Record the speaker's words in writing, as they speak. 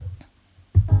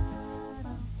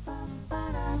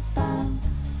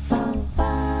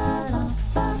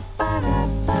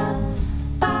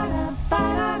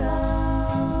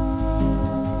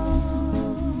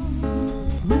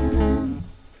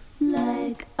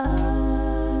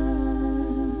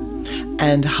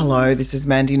And hello, this is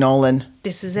Mandy Nolan.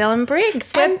 This is Ellen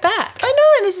Briggs. We're back. I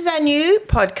know, and this is our new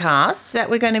podcast that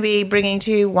we're going to be bringing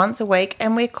to you once a week,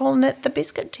 and we're calling it The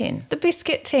Biscuit Tin. The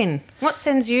Biscuit Tin. What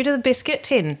sends you to the Biscuit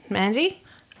Tin, Mandy?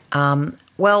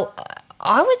 Well,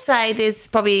 I would say there's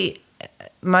probably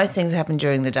most things happen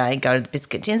during the day go to the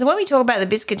biscuit tin. So when we talk about the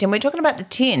biscuit tin, we're talking about the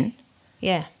tin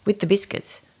Yeah. with the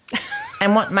biscuits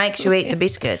and what makes you eat the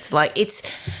biscuits. Like it's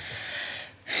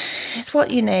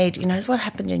what you need, you know, it's what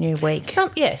happened in your week.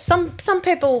 Some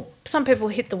people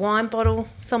hit the wine bottle.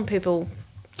 Some people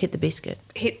Hit the biscuit.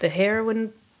 hit the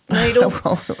heroin needle.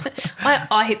 Well,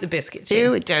 I hit the biscuit tin.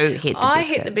 do hit the biscuit. I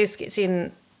hit the biscuit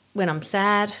tin when I'm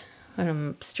sad, when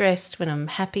I'm stressed, when I'm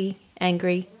happy,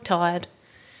 angry, tired,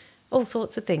 all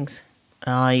sorts of things.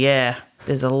 Oh, yeah.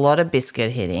 There's a lot of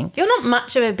biscuit hitting. You're not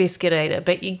much of a biscuit eater,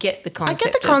 but you get the concept. I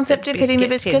get the concept of hitting the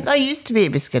biscuit biscuits. tin. I used to be a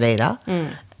biscuit eater.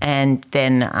 And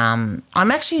then I'm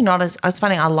actually not as – it's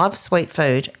funny, I love sweet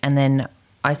food, and then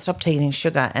I stopped eating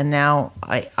sugar, and now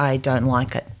I don't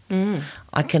like it.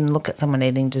 I can look at someone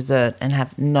eating dessert and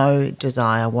have no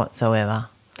desire whatsoever.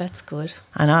 That's good.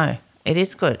 I know. It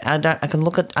is good.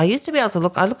 I used to be able to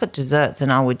look – I look at desserts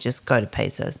and I would just go to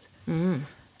pieces.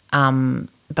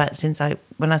 But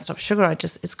when I stopped sugar,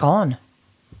 it's gone.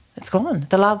 It's gone.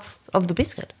 The love of the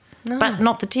biscuit, but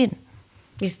not the tin.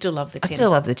 You still love the tin. I still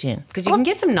love the tin. Because you can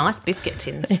get some nice biscuit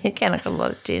tins. You can have a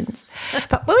lot of tins.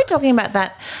 But when we're talking about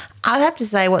that, I'd have to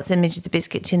say what's in the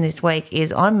biscuit tin this week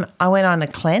is I went on a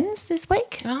cleanse this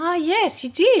week. Ah, yes,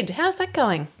 you did. How's that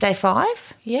going? Day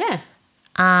 5. Yeah.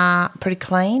 Pretty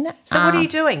clean. So what are you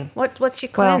doing? What's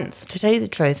your Well, cleanse? to tell you the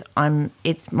truth,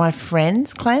 it's my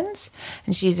friend's cleanse,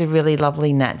 and she's a really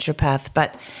lovely naturopath,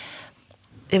 but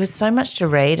there was so much to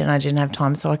read and I didn't have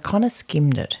time, so I kind of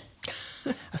skimmed it.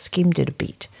 I skimmed it a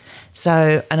bit.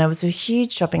 So, and it was a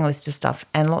huge shopping list of stuff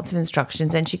and lots of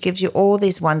instructions, and she gives you all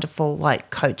this wonderful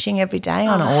like coaching every day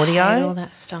on audio. I hate all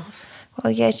that stuff.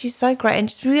 Well, yeah, she's so great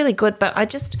and she's really good, but I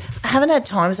haven't had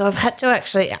time, so I've had to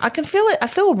actually, I can feel it. I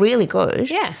feel really good.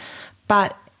 Yeah.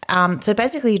 But so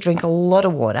basically you drink a lot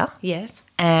of water. Yes.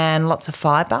 And lots of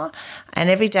fibre, and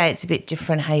every day it's a bit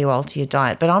different how you alter your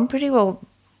diet. But I'm pretty well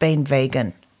been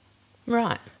vegan.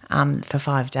 Right. For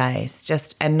 5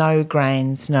 days, and no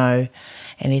grains, no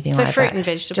anything like that. So fruit and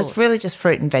vegetables. Just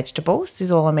fruit and vegetables is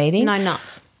all I'm eating. No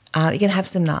nuts. You can have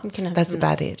some nuts. That's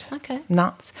about it. Okay.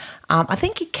 Nuts. I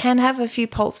think you can have a few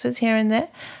pulses here and there,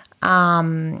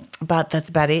 but that's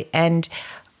about it. And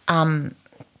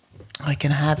I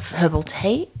can have herbal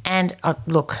tea. And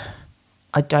look,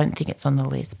 I don't think it's on the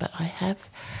list, but I have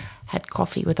had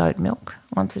coffee with oat milk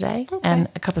once a day and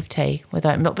a cup of tea with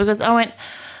oat milk because I went,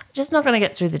 just not going to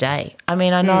get through the day. I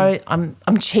mean, I know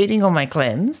I'm cheating on my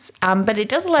cleanse, but it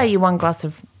does allow you 1 glass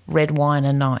of red wine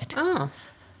a night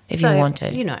if you want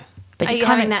to. You know. But Are you you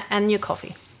can't- having that and your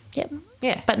coffee? Yep.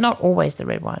 Yeah. But not always the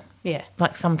red wine. Yeah.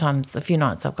 Like sometimes a few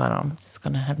nights I've gone, I'm just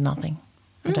going to have nothing.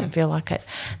 I don't feel like it.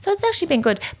 So it's actually been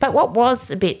good. But what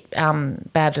was a bit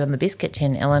bad on the biscuit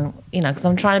tin, Ellen, you know, because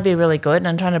I'm trying to be really good and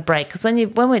I'm trying to break. Because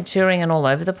when we're touring and all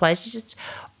over the place, it's just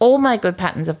all my good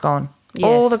patterns have gone. Yes.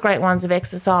 All the great ones of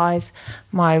exercise.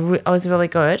 I was really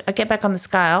good. I get back on the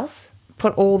scales,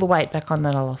 put all the weight back on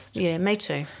that I lost. Yeah, me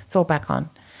too. It's all back on.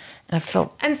 And I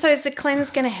felt... And so is the cleanse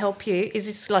going to help you? Is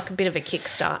this like a bit of a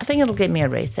kickstart? I think it'll give me a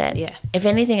reset. Yeah. If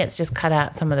anything, it's just cut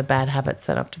out some of the bad habits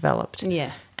that I've developed.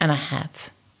 Yeah. And I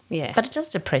have. Yeah. But it does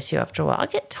depress you after a while. I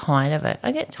get tired of it.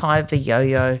 I get tired of the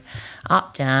yo-yo,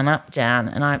 up, down,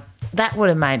 and that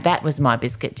was my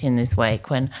biscuit tin this week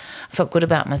when I felt good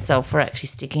about myself for actually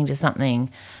sticking to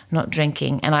something, not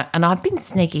drinking. And I've been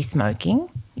sneaky smoking.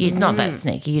 It's not that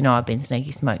sneaky. You know I've been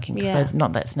sneaky smoking because I'm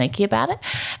not that sneaky about it.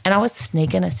 And I was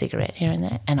sneaking a cigarette here and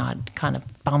there and I'd kind of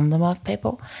bum them off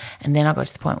people. And then I got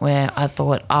to the point where I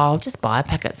thought, I'll just buy a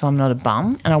packet so I'm not a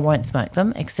bum and I won't smoke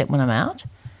them except when I'm out.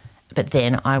 But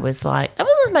then I was like, I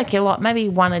wasn't smoking a lot, maybe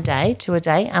 1 a day, 2 a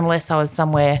day, unless I was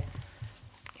somewhere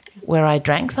where I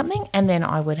drank something, and then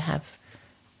I would have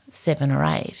 7 or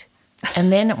 8.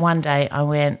 And then one day I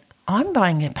went, I'm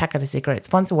buying a packet of cigarettes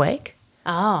once a week.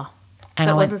 Ah. And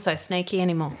So I it went, wasn't so sneaky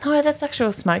anymore. no, that's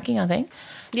actual smoking, I think.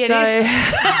 Yeah, so, it is.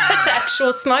 It's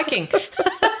actual smoking.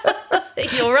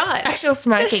 You're right. actual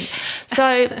smoking.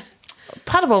 So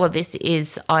part of all of this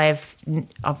is I've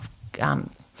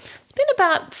it's been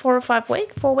about 4 or 5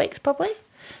 weeks, 4 weeks probably.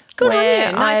 Good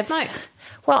on you. No smoke.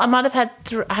 Well, I might have had,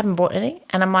 I haven't bought any,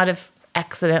 and I might have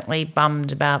accidentally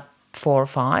bummed about 4 or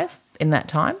 5 in that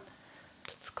time.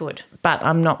 That's good. But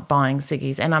I'm not buying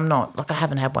ciggies, and I'm not, like I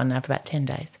haven't had one now for about 10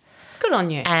 days. Good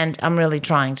on you. And I'm really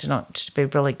trying to be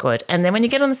really good. And then when you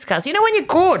get on the scales, you know when you're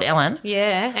good, Ellen?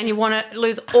 Yeah, and you want to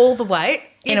lose all the weight.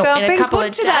 You In go, a "I've been couple good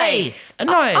of today. days.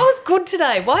 No. I was good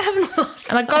today. Why haven't I lost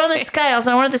And I got on the scales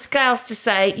and I wanted the scales to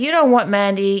say, you know what,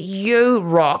 Mandy, you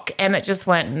rock. And it just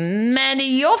went, Mandy,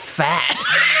 you're fat.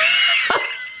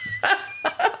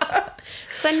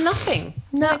 So nothing.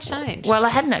 No change. Well, I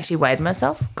hadn't actually weighed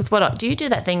myself because do you do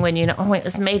that thing when you know? Oh wait,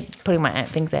 it's me putting my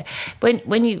things there.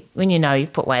 When you know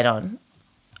you've put weight on,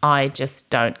 I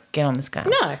just don't get on the scales.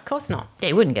 No, of course not. Yeah,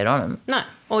 you wouldn't get on them. No,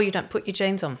 or you don't put your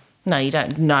jeans on. No, you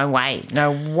don't. No way.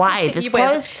 No way. There's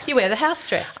You wear the house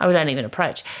dress. I don't even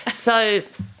approach. So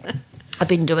I've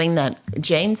been doing that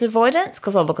jeans avoidance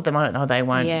because I look at them and they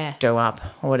won't do up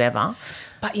or whatever.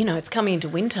 But you know, it's coming into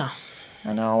winter.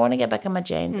 I know. I want to get back on my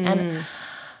jeans and.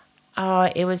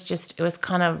 Oh, it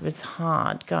was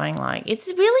hard going like, it's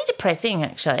really depressing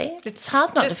actually. It's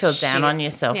hard not to feel down on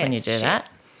yourself when you do that,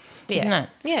 isn't it?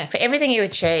 Yeah. For everything you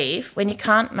achieve, when you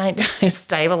can't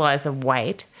stabilise a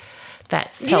weight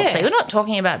that's healthy. Yeah. We're not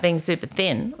talking about being super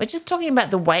thin. We're just talking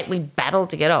about the weight we battled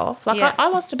to get off. Like I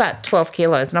lost about 12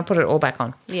 kilos and I put it all back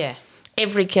on. Yeah.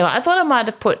 Every kilo. I thought I might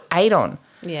have put 8 on.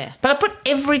 Yeah. But I put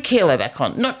every kilo back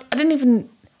on.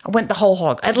 I went the whole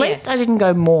hog. At least I didn't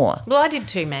go more. Well, I did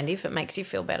too, Mandy, if it makes you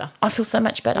feel better. I feel so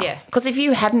much better. Yeah. Because if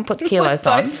you hadn't put the kilos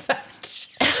We're on, both fat.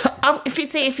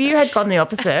 if you had gone the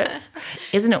opposite,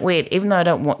 isn't it weird? Even though I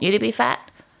don't want you to be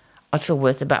fat, I'd feel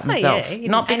worse about myself.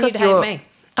 Yeah. Not because you'd hate me.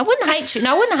 I wouldn't hate you.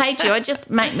 No, I wouldn't hate you. I'd just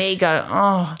make me go,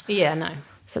 oh. Yeah, no.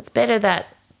 So it's better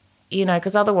that,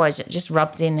 because otherwise it just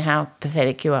rubs in how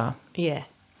pathetic you are. Yeah.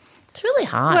 It's really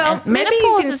hard. Well, and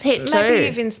menopause is hit too. Maybe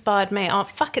you've inspired me. Oh,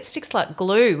 fuck, it sticks like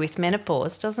glue with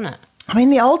menopause, doesn't it? I mean,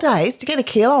 the old days, to get a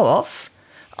kilo off.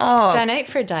 Just don't eat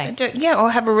for a day.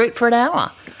 Or have a root for an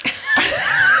hour.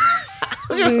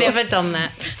 I've never done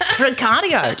that. For a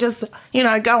cardio, just,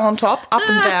 go on top, up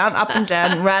and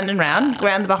down, round and round,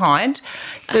 round the behind,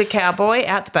 bit of cowboy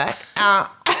out the back,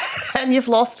 and you've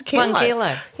lost a kilo. 1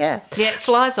 kilo. Yeah. Yeah, it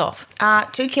flies off.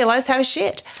 2 kilos, have a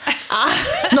shit.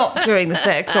 Not during the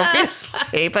sex,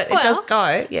 obviously, but it does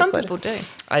go. Yeah, some people do.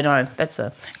 I know, that's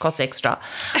a cost extra.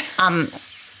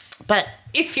 But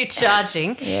if you're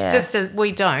charging, just as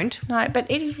we don't. No, but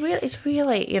it's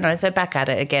really, so back at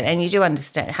it again. And you do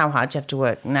understand how hard you have to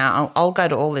work. Now, I'll go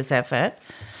to all this effort.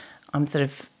 I'm sort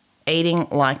of eating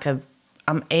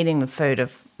I'm eating the food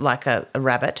of like a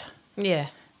rabbit. Yeah.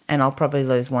 And I'll probably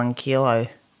lose 1 kilo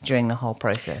during the whole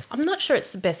process. I'm not sure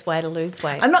it's the best way to lose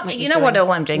weight. I'm not, what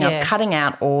all I'm doing? Yeah. I'm cutting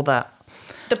out all the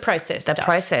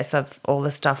process of all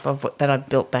the stuff that I've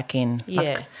built back in. Yeah.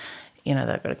 Like, that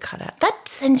I've got to cut out. That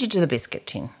sends you to the biscuit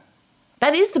tin.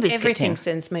 That is the biscuit Everything tin.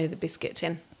 sends me to the biscuit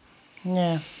tin.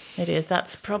 Yeah, it is.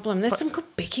 That's the problem. There's some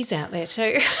good bickies out there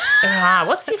too.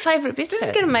 What's your favourite biscuit? This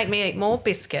is going to make me eat more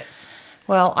biscuits.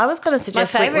 Well, I was going to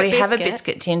suggest we have a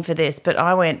biscuit tin for this, but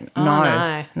I went, no.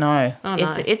 Oh, no.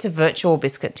 It's a virtual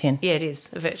biscuit tin. Yeah, it is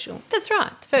a virtual. That's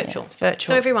right. It's virtual. Yeah, it's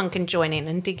virtual. So everyone can join in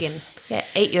and dig in. Yeah,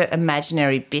 eat your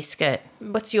imaginary biscuit.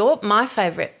 My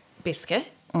favourite biscuit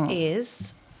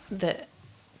is the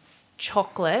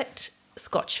chocolate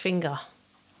Scotch finger.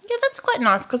 Yeah, that's quite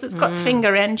nice because it's got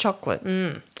finger and chocolate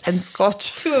and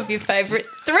Scotch. 3 of your favourite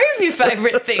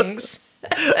things.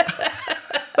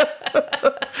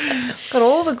 Got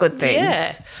all the good things.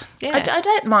 Yeah. I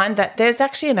don't mind that. There's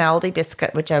actually an Aldi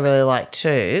biscuit which I really like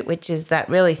too, which is that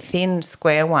really thin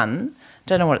square one.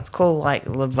 Don't know what it's called, like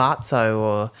Lavazzo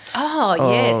or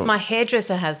yes, my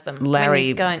hairdresser has them.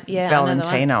 Larry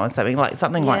Valentino or something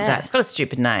like that. It's got a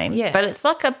stupid name, but it's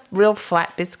like a real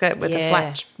flat biscuit with a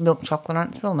flat milk chocolate on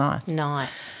it. It's real nice.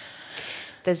 Nice.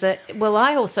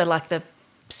 I also like the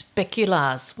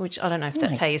speculars, which I don't know if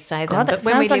that's how you say them. God, that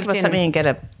sounds like something you get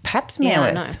a pap smear with.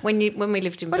 I know. When we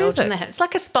lived in Belgium, it's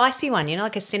like a spicy one,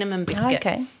 like a cinnamon biscuit.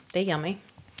 Okay, they're yummy.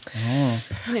 Oh.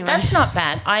 Anyway. That's not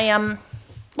bad.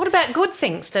 What about good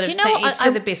things that have sent you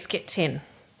to the biscuit tin?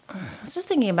 I was just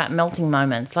thinking about melting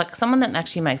moments, like someone that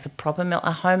actually makes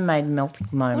a homemade melting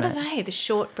moment. What are they? The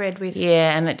shortbread with...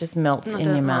 Yeah, and it just melts in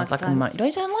your mouth like a moment.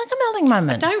 You don't like a melting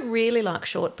moment? I don't really like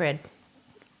shortbread.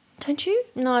 Don't you?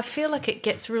 No, I feel like it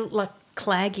gets real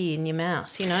claggy in your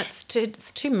mouth. It's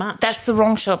too much. That's the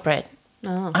wrong shortbread.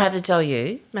 Oh. I have to tell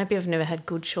you. Maybe I've never had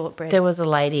good shortbread. There was a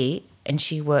lady and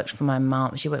she worked for my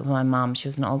mum. She worked with my mum. She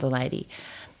was an older lady.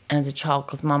 And as a child,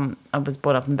 because I was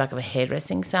brought up in the back of a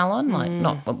hairdressing salon,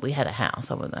 we had a house,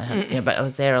 but I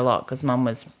was there a lot because mum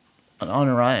was on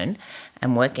her own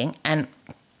and working. And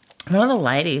one of the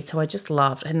ladies who I just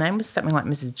loved, her name was something like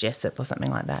Mrs. Jessup or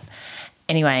something like that.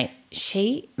 Anyway,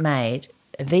 she made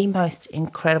the most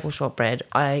incredible shortbread.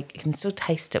 I can still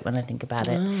taste it when I think about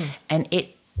it. And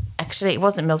actually, it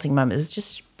wasn't melting moment. It was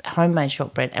just homemade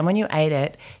shortbread. And when you ate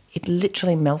it, it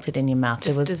literally melted in your mouth.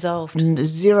 Just there was dissolved.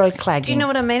 Zero clagging. Do you know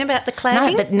what I mean about the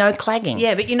clagging? No, but no clagging.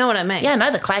 Yeah, but you know what I mean. Yeah, I know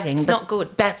the clagging. It's but not good.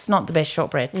 That's not the best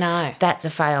shortbread. No. That's a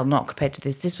fail, not compared to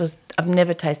this. This was, I've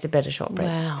never tasted better shortbread.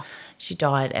 Wow. She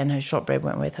died and her shortbread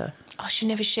went with her. Oh, she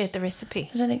never shared the recipe.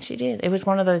 I don't think she did. It was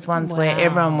one of those ones where Wow.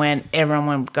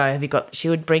 everyone would go, have you got, she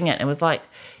would bring it. It was like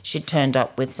she'd turned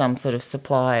up with some sort of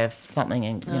supply of something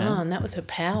and, you know. Oh, and that was her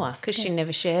power because she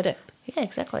never shared it. Yeah,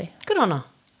 exactly. Good on her.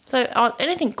 So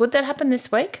anything good that happened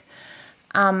this week?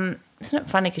 It's not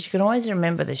funny because you can always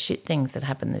remember the shit things that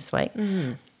happened this week.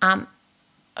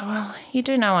 Well, you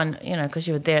do know, because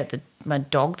you were there at my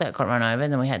dog that got run over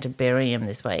and then we had to bury him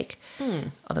this week.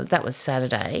 Although that was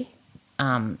Saturday.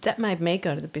 That made me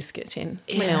go to the biscuit tin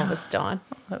when Yeah. Elvis died.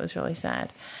 That was really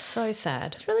sad. So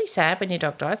sad. It's really sad when your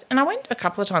dog dies. And I went a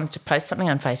couple of times to post something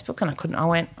on Facebook and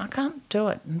I can't do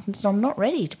it. And so I'm not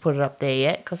ready to put it up there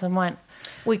yet because I won't.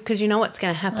 Because you know what's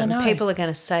going to happen. I know. People are going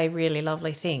to say really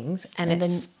lovely things and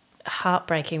it's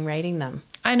heartbreaking reading them.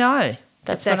 I know.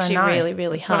 That's It's what actually I know. really,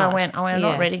 really That's hard. what I went, I'm Yeah.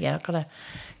 not ready yet. I've got to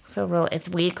feel real. It's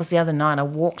weird because the other night I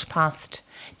walked past.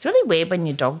 It's really weird when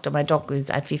my dog who's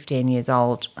at 15 years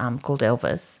old, called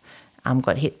Elvis,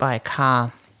 got hit by a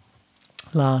car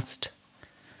I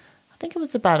think it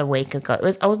was about a week ago.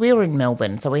 We were in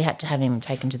Melbourne, so we had to have him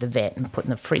taken to the vet and put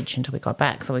in the fridge until we got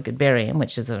back so we could bury him,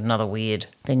 which is another weird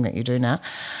thing that you do now.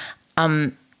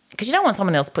 Because you don't want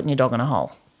someone else putting your dog in a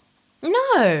hole.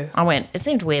 No. It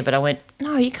seemed weird, but I went,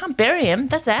 no, you can't bury him.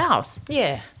 That's ours.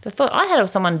 Yeah. The thought, I had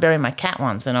someone bury my cat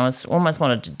once and I was almost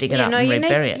wanted to dig it up and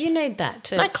rebury it. You need that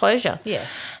too. No closure. Yeah.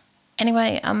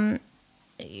 Anyway,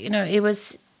 it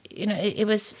was,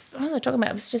 what was I talking about?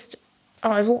 It was just,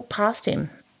 I walked past him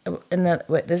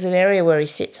there's an area where he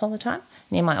sits all the time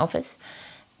near my office.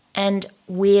 And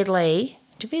weirdly,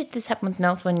 did this happen with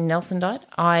Nelson when Nelson died?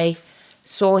 I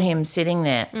saw him sitting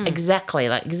there exactly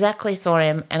saw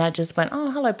him and I just went,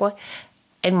 oh, hello, boy.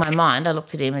 In my mind, I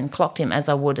looked at him and clocked him as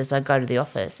I would as I go to the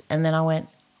office. And then I went,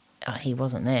 oh, he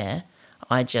wasn't there.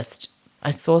 I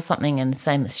saw something in the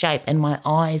same shape and my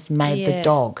eyes made the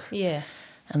dog. Yeah.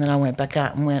 And then I went back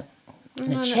out and went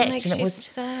and That checked makes and it you was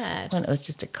sad. when it was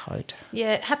just a coat.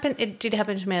 Yeah, it did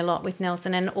happen to me a lot with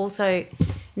Nelson and also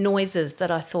noises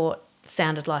that I thought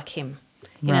sounded like him.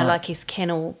 You know, Right. like his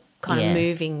kennel kind Yeah. of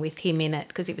moving with him in it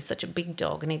because he was such a big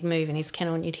dog and he'd move in his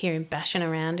kennel and you'd hear him bashing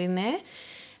around in there.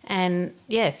 And,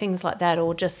 yeah, things like that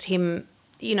or just him,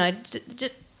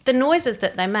 just the noises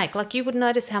that they make. Like you would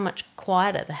notice how much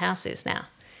quieter the house is now.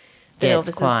 That Yeah, Elvis it's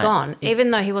is quiet. gone. Even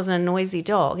though he wasn't a noisy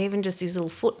dog, even just his little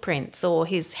footprints or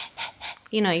his,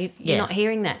 you're Yeah. not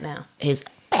hearing that now. His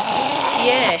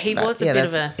Yeah, he was a bit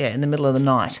of a... in the middle of the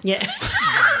night. Yeah.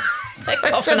 They're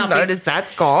coughing up his... Notice that's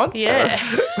gone. Yeah.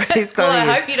 He's got Well, I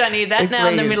his- hope you don't hear that he's now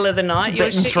in the doing middle his of the night. You'll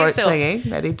Tibetan shit throat yourself. singing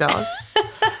that he does.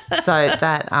 So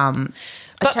that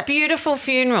But beautiful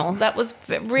funeral. That was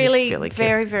really good.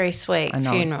 very, very sweet I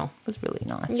know. funeral. It was really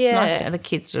nice. Yeah. It's nice the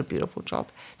kids did a beautiful job.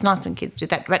 It's nice when kids do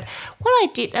that. But what I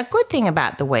did, a good thing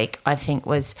about the week, I think,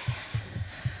 was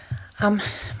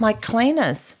my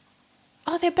cleaners.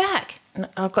 Oh, they're back.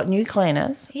 I've got new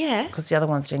cleaners. Yeah. Because the other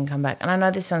ones didn't come back. And I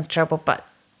know this sounds terrible, but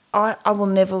I will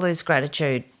never lose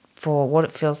gratitude for what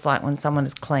it feels like when someone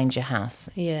has cleaned your house.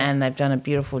 Yeah. And they've done a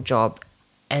beautiful job.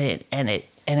 And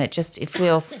it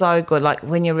feels so good. Like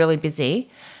when you're really busy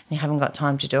and you haven't got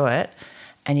time to do it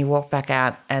and you walk back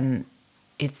out and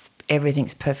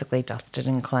everything's perfectly dusted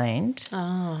and cleaned.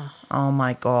 Oh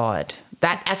my God.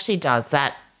 That actually does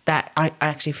that. I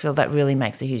actually feel that really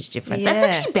makes a huge difference. Yeah.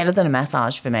 That's actually better than a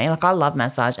massage for me. Like I love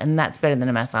massage and that's better than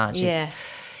a massage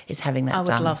is having that I would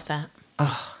done. love that.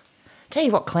 Tell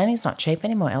you what, cleaning's not cheap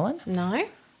anymore, Ellen. No?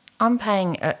 I'm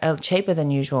paying a cheaper than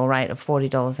usual rate of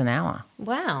 $40 an hour.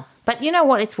 Wow. But you know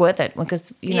what? It's worth it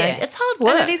because, it's hard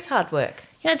work. And it is hard work.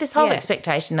 This whole Yeah.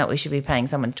 expectation that we should be paying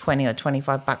someone $20 or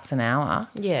 $25 an hour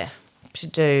Yeah. to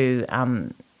do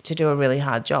a really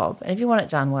hard job. And if you want it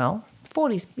done well,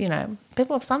 40s,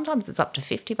 people sometimes it's up to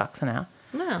 $50 an hour.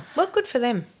 Wow. Well, good for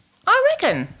them. I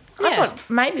reckon. I Yeah. thought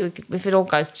maybe if it all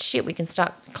goes to shit, we can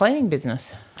start a cleaning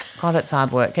business. God, it's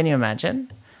hard work. Can you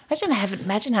imagine?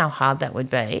 Imagine how hard that would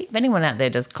be. If anyone out there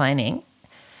does cleaning,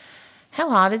 how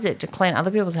hard is it to clean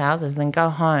other people's houses and then go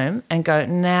home and go,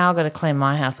 now I've got to clean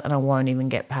my house and I won't even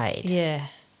get paid? Yeah.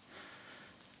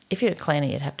 If you're a cleaner,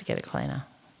 you'd have to get a cleaner.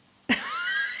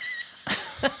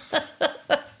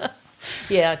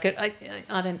 Yeah, I could.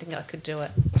 I don't think I could do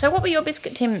it. So what were your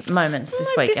biscuit tin moments this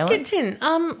week, biscuit Ellen?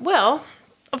 tin. Well,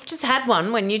 I've just had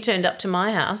one when you turned up to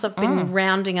my house. I've been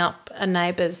rounding up a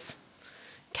neighbour's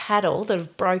cattle that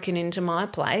have broken into my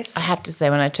place. I have to say,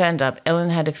 when I turned up, Ellen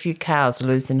had a few cows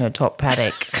loose in her top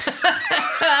paddock.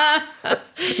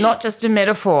 Not just a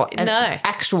metaphor, No.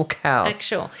 actual cows.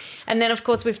 Actual. And then, of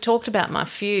course, we've talked about my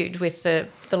feud with the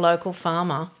local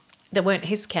farmer. They weren't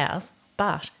his cows,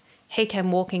 but he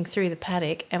came walking through the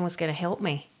paddock and was going to help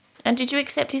me. And did you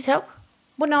accept his help?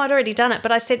 Well, no, I'd already done it,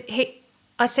 but I said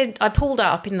I pulled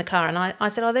up in the car and I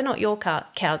said, oh, they're not your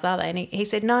cows, are they? And he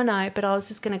said, no, but I was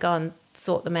just going to go and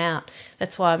sort them out.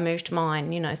 That's why I moved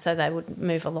mine, so they would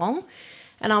move along.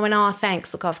 And I went, oh,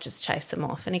 thanks. Look, I've just chased them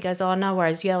off. And he goes, oh, no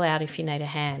worries. Yell out if you need a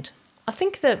hand. I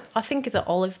think the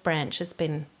olive branch has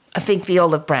been... I think the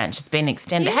olive branch has been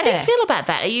extended. Yeah. How do you feel about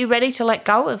that? Are you ready to let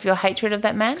go of your hatred of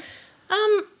that man?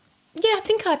 Yeah, I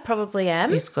think I probably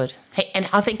am. He's good. And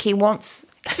I think he wants...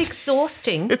 It's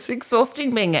exhausting. It's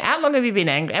exhausting being... How long have you been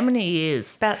angry? How many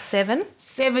years? About 7.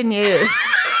 7 years.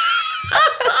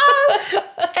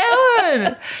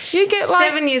 Ellen, you get like...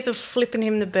 7 years of flipping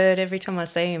him the bird every time I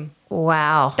see him.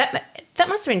 Wow. That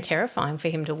must have been terrifying for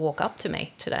him to walk up to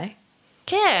me today.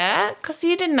 Yeah, because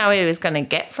you didn't know what he was going to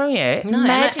get from you. No,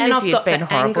 Imagine and if I've you'd got been the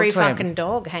horrible angry to him. fucking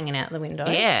dog hanging out the window.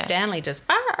 Yeah. Stanley just...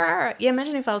 Yeah,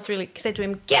 imagine if I was really... said to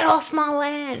him, get off my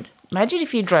land. Imagine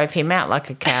if you drove him out like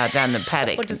a cow down the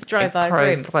paddock. Or just drove and over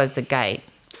him. closed the gate.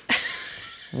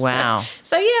 Wow.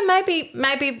 So, yeah,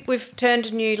 maybe we've turned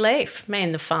a new leaf, me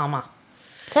and the farmer.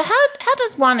 So how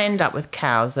does one end up with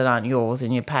cows that aren't yours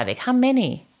in your paddock? How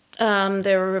many?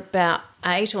 There were about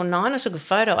 8 or 9. I took a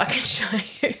photo. I can show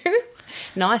you.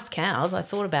 Nice cows. I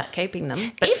thought about keeping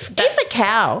them. But If a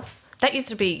cow... That you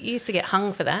used to get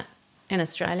hung for that in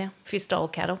Australia if you stole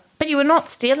cattle. But you were not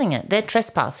stealing it. They're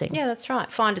trespassing. Yeah, that's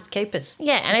right. Finders keepers.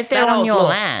 Yeah, and if It's they're that on old your law.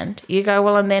 land, you go,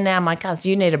 well, and they're now my cows.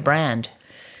 You need a brand.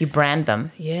 You brand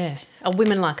them. Yeah. A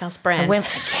women like us brand.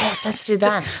 Yes, let's do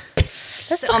that.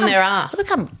 Let's on their ass. Let's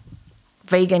become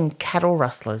vegan cattle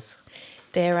rustlers.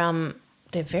 They're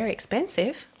very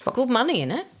expensive. It's good money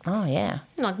in it. Oh, yeah.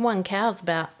 Like one cow's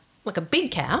about, like a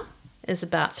big cow is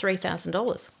about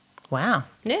 $3,000. Wow.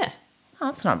 Yeah. Oh,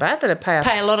 that's not bad. That'd pay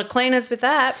Pay a lot of cleaners with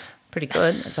that. pretty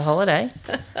good. It's a holiday.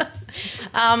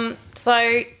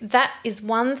 So that is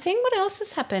one thing. What else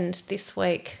has happened this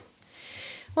week?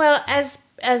 Well,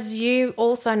 as you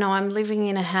also know, I'm living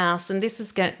in a house, and this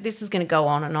is going to go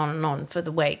on and on and on for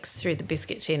the weeks through the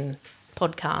Biscuit Tin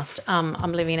podcast.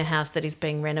 I'm living in a house that is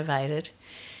being renovated.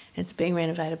 It's being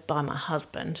renovated by my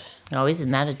husband. Oh, isn't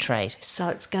that a treat? So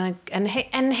it's going to,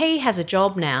 and he has a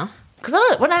job now.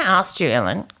 Because when I asked you,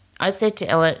 Ellen, I said to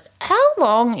Ellen, how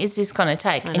long is this going to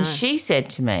take? And she said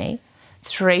to me,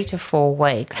 3 to 4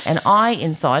 weeks. And I,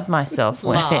 inside myself,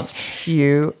 went, Laughed.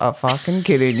 you are fucking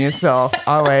kidding yourself.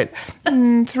 I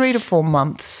went, 3 to 4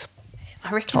 months.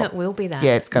 I reckon it will be that.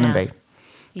 Yeah, it's going to now. be.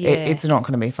 Yeah. It's not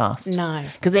going to be fast. No.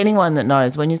 Because anyone that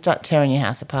knows, when you start tearing your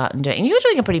house apart and you're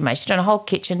doing a pretty much, you're doing a whole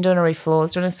kitchen, doing a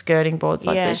refloors, doing a skirting board. It's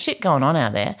like Yeah. there's shit going on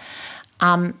out there.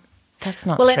 That's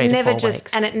not Well, 3 to 4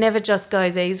 weeks. And it never just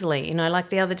goes easily. Like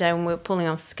the other day when we were pulling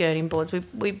off skirting boards,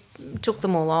 we took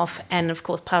them all off, and of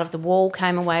course part of the wall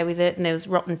came away with it, and there was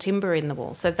rotten timber in the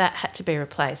wall, so that had to be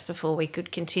replaced before we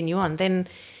could continue on. Then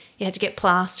you had to get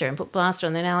plaster and put plaster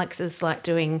on. Then Alex is like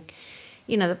doing,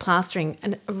 the plastering,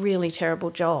 and a really terrible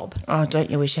job. Oh,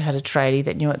 don't you wish you had a tradie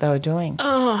that knew what they were doing?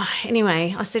 Oh,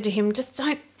 anyway, I said to him, just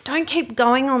don't keep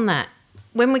going on that.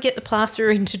 When we get the plasterer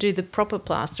in to do the proper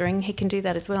plastering, he can do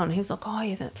that as well. And he was like, oh,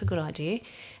 yeah, that's a good idea.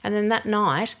 And then that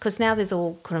night, because now there's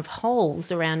all kind of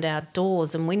holes around our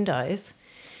doors and windows,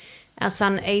 our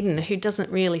son Eden, who doesn't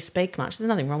really speak much, there's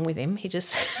nothing wrong with him, he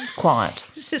just... Quiet.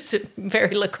 He's just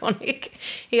very laconic.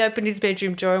 He opened his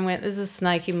bedroom door and went, there's a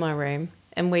snake in my room.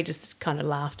 And we just kind of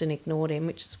laughed and ignored him,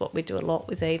 which is what we do a lot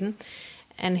with Eden.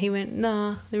 And he went,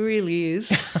 nah, there really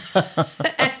is.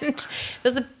 And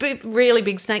there's a really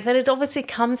big snake that had obviously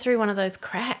come through one of those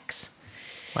cracks.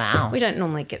 Wow. We don't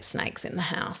normally get snakes in the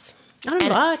house.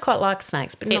 I quite like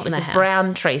snakes, but not It was in the a house.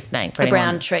 brown tree snake. For A anyone.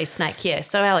 brown tree snake, yeah.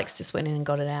 So Alex just went in and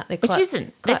got it out. They're Which quite,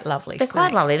 isn't. quite lovely. They're quite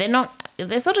snakes. lovely. They're not.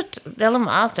 They're sort of. Ellen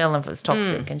asked Ellen if it was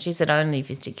toxic, and she said only if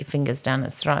you stick your fingers down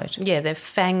its throat. Yeah, their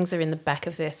fangs are in the back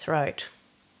of their throat,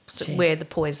 Gee. where the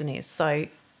poison is. So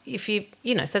if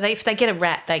if they get a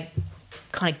rat, they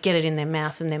kind of get it in their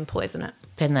mouth and then poison it.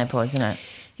 Then they poison it.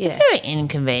 It's Yeah. a very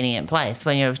inconvenient place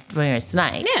when you're a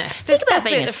snake. Yeah, Think they're about supposed to be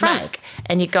being at a the front. snake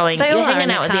and you're They all are hanging in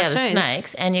out the with the other cartoons.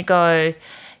 snakes, and you go,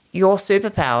 your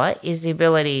superpower is the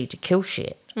ability to kill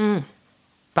shit,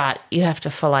 but you have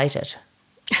to fillet it.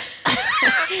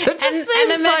 It just And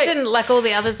seems like- imagine like all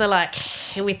the others are like,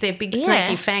 with their big Yeah.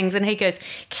 snaky fangs, and he goes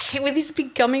with his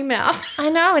big gummy mouth. I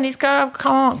know, and he's going, oh,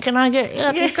 come on, can I get,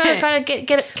 like, he's got to Yeah. kind of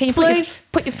get it. Can you Please.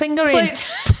 put your finger in? Please.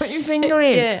 Put your finger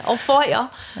in. Yeah, I'll fight you.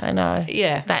 I know.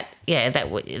 Yeah.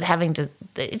 Having to,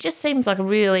 it just seems like a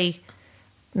really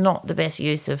not the best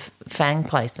use of fang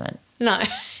placement. No,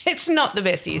 it's not the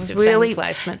best use of Really, fang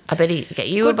placement. I bet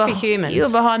you Good were for humans. You were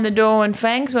behind the door when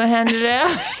fangs were handed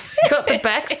out. Got the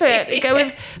back set. You go,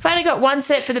 I've only got one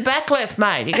set for the back left,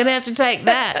 mate. You're going to have to take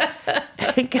that.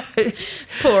 It goes,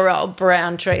 Poor old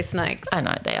brown tree snakes. I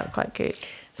know, they are quite cute.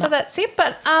 So that's it.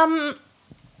 But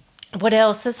what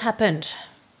else has happened?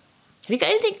 Have you got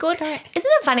anything good? Correct.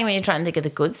 Isn't it funny when you try and think of the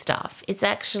good stuff? It's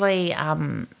actually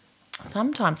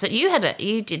sometimes. But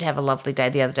you did have a lovely day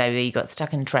the other day where you got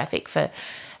stuck in traffic for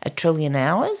 1 trillion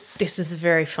hours. This is a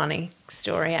very funny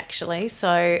story, actually.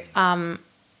 So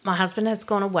my husband has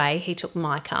gone away. He took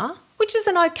my car, which is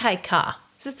an okay car.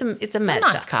 It's a Mazda. A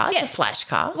nice car. Yeah. It's a flash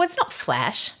car. Well, it's not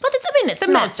flash. But it's It's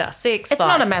a not, Mazda CX-5. It's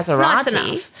not a It's nice Maserati,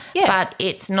 enough. Yeah. but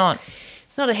it's not.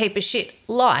 It's not a heap of shit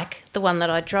like the one that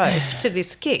I drove to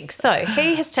this gig. So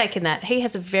he has taken that. He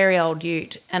has a very old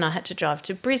ute, and I had to drive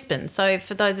to Brisbane. So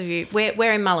for those of you,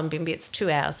 we're in Mullumbimby. It's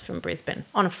 2 hours from Brisbane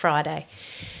on a Friday.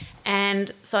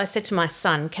 And so I said to my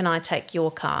son, can I take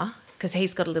your car? Because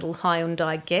he's got a little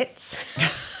Hyundai Getz.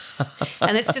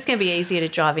 And it's just going to be easier to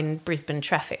drive in Brisbane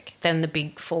traffic than the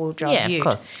big four-wheel drive ute. Of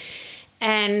course.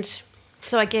 And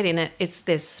so I get in it.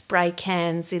 There's spray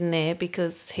cans in there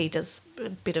because he does a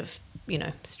bit of,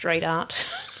 street art.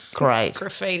 Great.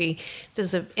 Graffiti.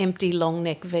 There's an empty long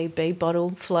neck VB bottle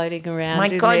floating around. My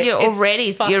in God, there. you're It's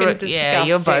already fucking you're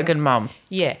disgusting. bogan mum.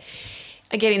 Yeah.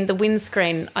 I get in the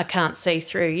windscreen. I can't see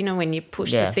through. You know when you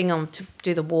push Yeah. the thing on to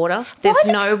do the water. There's What?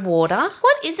 no water.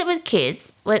 What is it with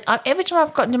kids? Every time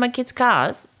I've gotten into my kids'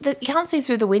 cars, you can't see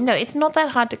through the window. It's not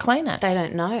that hard to clean it. They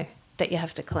don't know that you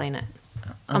have to clean it.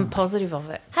 I'm positive of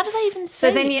it. How do they even see?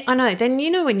 So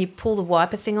then when you pull the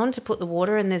wiper thing on to put the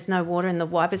water and there's no water and the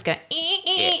wipers go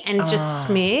and just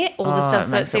smear all the stuff, it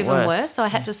so makes it's it even worse. worse. So I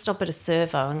had to stop at a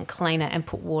servo and clean it and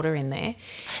put water in there.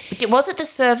 Was it the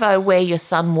servo where your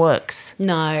son works?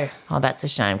 No, Oh, that's a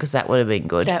shame because that would have been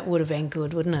good. that would have been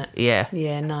good, wouldn't it? Yeah.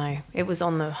 Yeah, no. It was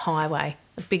on the highway,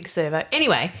 a big servo.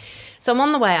 Anyway, so I'm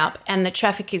on the way up and the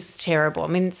traffic is terrible.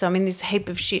 I'm in this heap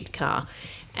of shit car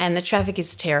and the traffic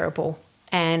is terrible.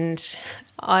 And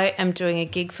I am doing a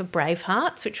gig for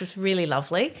Bravehearts, which was really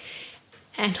lovely.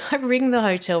 And I ring the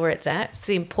hotel where it's at. It's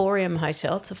the Emporium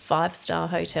Hotel. It's a 5-star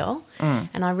hotel.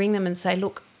 And I ring them and say,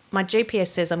 look, my GPS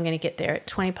says I'm going to get there at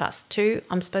 2:20.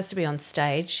 I'm supposed to be on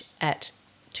stage at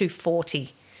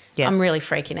 2:40. Yeah. I'm really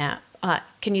freaking out.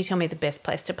 Can you tell me the best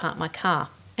place to park my car?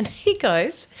 And he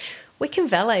goes, we can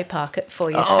valet park it for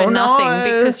you Oh, for nothing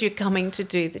no. because you're coming to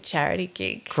do the charity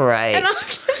gig. Great. And I've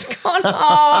just gone,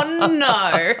 oh,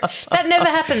 no. That never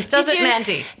happens, does it,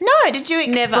 Mandy? No. Did you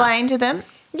Never. explain to them?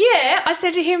 Yeah, I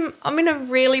said to him, I'm in a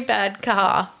really bad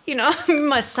car. I'm in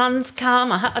my son's car.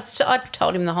 I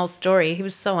told him the whole story. He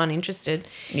was so uninterested.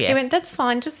 Yeah. He went, that's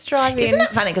fine, just drive in. Isn't it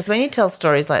funny? Because when you tell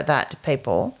stories like that to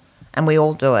people, and we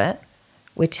all do it,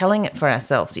 we're telling it for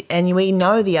ourselves. And we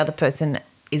know the other person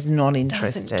is not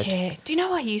interested. Doesn't care. Do you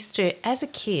know I used to, as a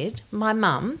kid, my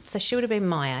mum, so she would have been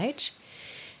my age,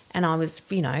 and I was,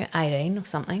 18 or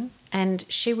something, and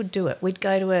she would do it. We'd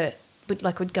go to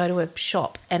a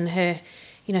shop and her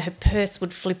purse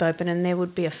would flip open and there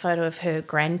would be a photo of her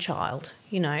grandchild,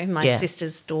 my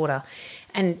sister's daughter.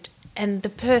 And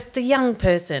the young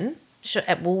person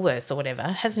at Woolworths or whatever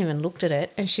hasn't even looked at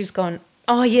it and she's gone,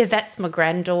 oh, yeah, that's my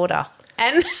granddaughter.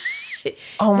 And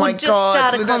Oh my would just God,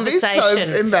 start a would that be so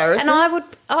conversation. embarrassing?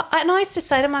 And I used to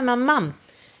say to my mum,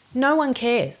 no one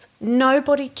cares.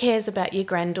 Nobody cares about your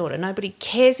granddaughter. Nobody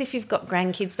cares if you've got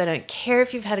grandkids. They don't care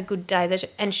if you've had a good day.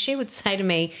 And she would say to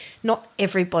me, not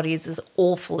everybody is as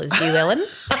awful as you, Ellen.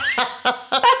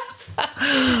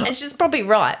 And she's probably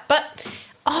right. But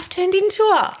I've turned into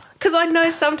her. Because I know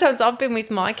sometimes I've been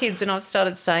with my kids and I've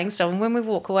started saying stuff, and when we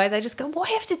walk away, they just go, why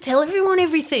do you have to tell everyone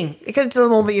everything? You got to tell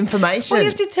them all the information. Why do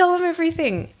you have to tell them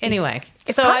everything? Anyway.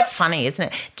 It's kind of funny, isn't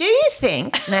it? Do you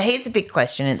think, now here's a big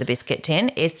question in the biscuit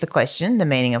tin. It's the question, the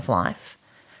meaning of life.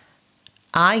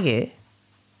 Are you,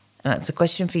 and it's a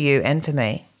question for you and for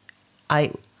me,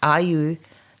 are you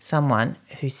someone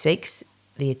who seeks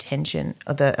the attention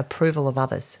or the approval of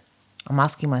others? I'm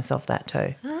asking myself that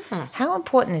too. How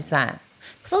important is that?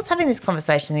 Because I was having this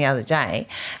conversation the other day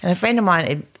and a friend of mine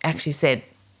had actually said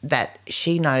that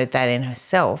she noted that in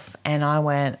herself, and I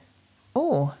went,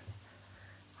 oh,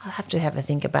 I have to have a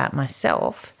think about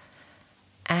myself.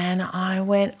 And I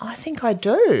went, I think I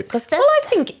do. Because that's, Well, I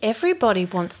think everybody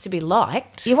wants to be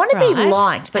liked. you want to be right?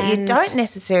 liked, but you And- don't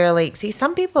necessarily, see,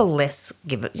 some people less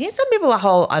give it, some people are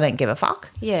whole, I don't give a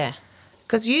fuck. Yeah.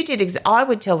 Because you did, I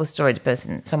would tell the story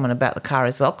to someone about the car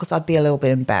as well, because I'd be a little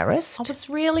bit embarrassed. I was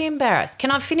really embarrassed. Can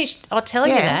I finish? I'll tell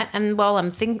you Yeah. that. And while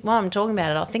I'm talking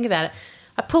about it, I'll think about it.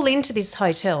 I pull into this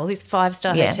hotel, this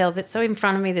 5-star Yeah. hotel. So in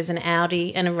front of me, there's an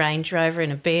Audi and a Range Rover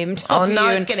and a BMW. Oh, no,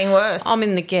 it's and getting worse. I'm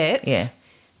in the gets. Yeah.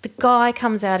 The guy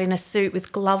comes out in a suit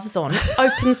with gloves on,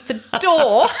 opens the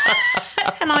door,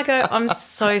 and I go, I'm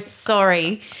so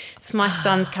sorry. It's my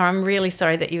son's car. I'm really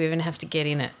sorry that you even have to get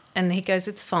in it. And he goes,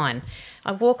 it's fine.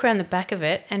 I walk around the back of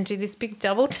it and do this big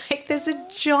double take. There's a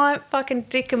giant fucking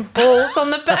dick and balls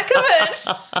on the back of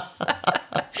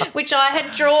it, which I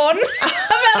had drawn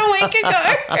about a week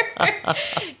ago.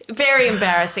 Very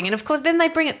embarrassing. And, of course, then they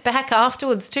bring it back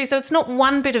afterwards too. So it's not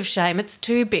one bit of shame. It's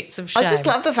 2 bits of shame. I just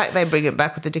love the fact they bring it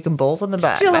back with the dick and balls on the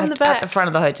back. Still on the back. At the front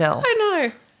of the hotel. I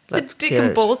know. That's the Dick and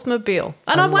cute. Balls mobile.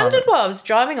 And I I love wondered it. while I was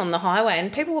driving on the highway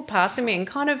and people were passing me and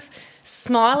kind of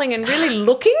smiling and really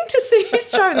looking to see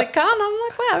who's driving the car. And I'm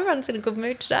like, wow, everyone's in a good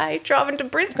mood today, driving to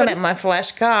Got Brisbane. out my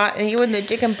flash car, and you in the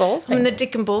dick and balls I'm thing. in the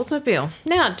Dick and Balls mobile.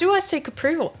 Now, do I seek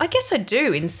approval? I guess I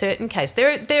do in certain cases.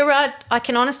 There are, I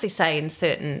can honestly say in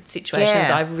certain situations,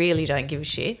 Yeah. I really don't give a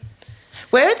shit.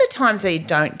 Where are the times where you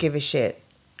don't give a shit?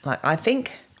 Like, I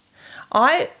think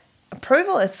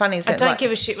approval is funny. I don't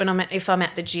give a shit if I'm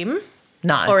at the gym.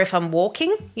 No. Or if I'm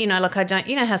walking, like I don't,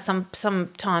 how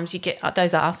sometimes you get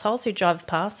those assholes who drive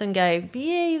past and go,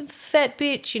 yeah, you fat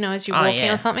bitch, as you're walking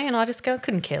yeah. or something. And I just go, I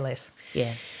couldn't care less.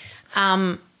 Yeah.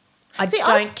 I See,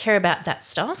 don't care about that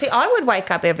stuff. See, I would wake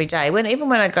up every day, even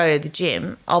when I go to the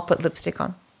gym, I'll put lipstick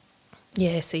on.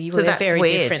 Yeah, so you So were that's very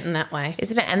weird. different in that way.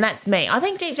 Isn't it? And that's me. I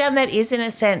think deep down that is in a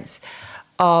sense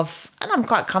of, and I'm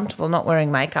quite comfortable not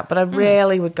wearing makeup, but I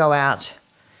rarely would go out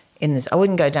I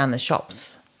wouldn't go down the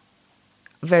shops.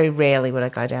 Very rarely would I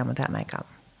go down without makeup.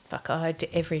 Fuck, I do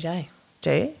every day.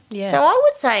 Do you? Yeah. So I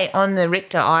would say on the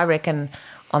Richter, I reckon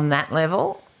on that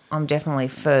level, I'm definitely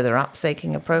further up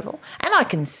seeking approval. And I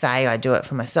can say I do it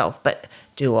for myself, but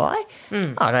do I?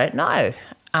 I don't know.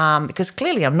 Because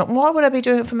clearly I'm not. Why would I be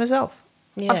doing it for myself?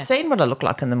 Yeah. I've seen what I look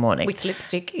like in the morning. With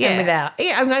lipstick Yeah. and without.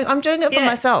 Yeah, I'm doing it for Yeah.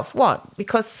 myself. What?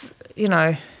 Because,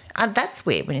 that's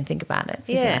weird when you think about it,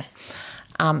 isn't Yeah.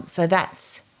 it? So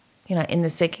that's, in the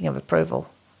seeking of approval.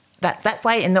 That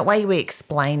way, in the way we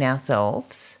explain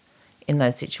ourselves in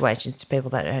those situations to people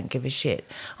that don't give a shit.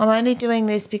 I'm only doing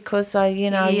this because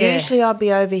usually I'll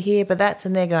be over here, but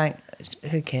and they're going,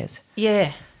 who cares?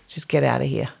 Yeah. Just get out of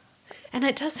here. And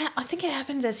it does. I think it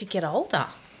happens as you get older.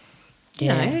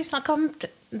 Yeah. Like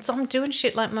I'm doing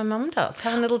shit like my mum does,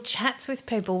 having little chats with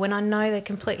people when I know they're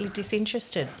completely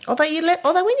disinterested. Although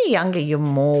when you're younger, you're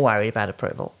more worried about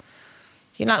approval.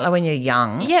 Like when you're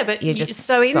young. Yeah, but you're just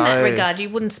so in that regard, you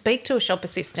wouldn't speak to a shop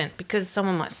assistant because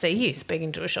someone might see you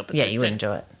speaking to a shop assistant. Yeah, you wouldn't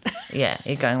do it. Yeah,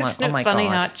 you're going like, Isn't oh my it funny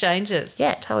God. how it changes?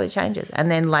 Yeah, it totally changes. And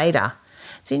then later,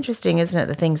 it's interesting, isn't it,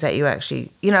 the things that you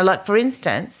actually, like for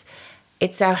instance,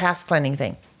 it's our house cleaning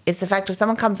thing. It's the fact if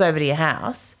someone comes over to your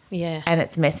house Yeah. and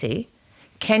it's messy,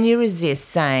 can you resist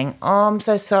saying, oh, I'm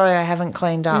so sorry I haven't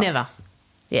cleaned up? Never.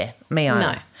 Yeah, me either.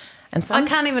 No. And I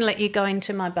can't even let you go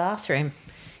into my bathroom,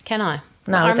 can I?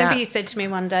 No, I remember without- you said to me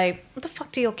one day, what the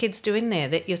fuck do your kids do in there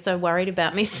that you're so worried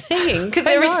about me seeing? Because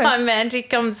I every know. time Mandy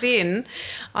comes in,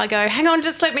 I go, hang on,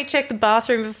 just let me check the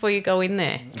bathroom before you go in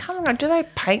there. Come on, do they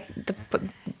paint the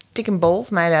dick and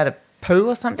balls made out of poo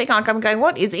or something? Like I'm going,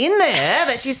 what is in there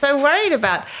that you're so worried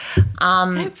about?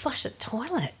 Don't flush the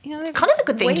toilet. It's Kind of a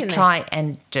good thing to try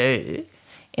and do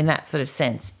in that sort of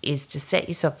sense is to set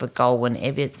yourself a goal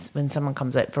when someone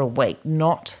comes out for a week,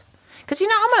 not because I'm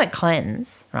on a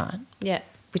cleanse, right? Yeah.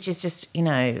 Which is just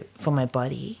for my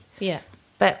body. Yeah.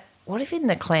 But what if in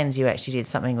the cleanse you actually did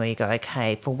something where you go,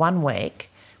 okay, for 1 week,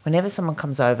 whenever someone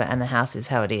comes over and the house is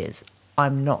how it is,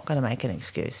 I'm not going to make an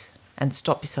excuse and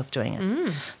stop yourself doing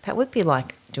it. That would be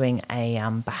like doing a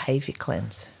behaviour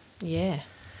cleanse. Yeah.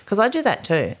 Because I do that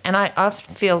too. And I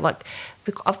feel like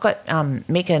I've got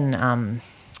Mick and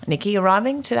Nikki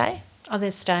arriving today. Oh,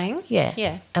 they're staying? Yeah.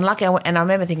 Yeah. And I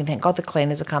remember thinking, thank God the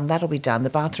cleaners have come. That'll be done. The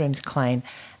bathroom's clean.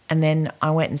 And then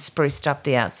I went and spruced up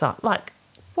the outside. Like,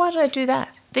 why did I do that?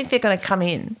 I think they're going to come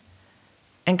in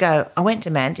and go, I went to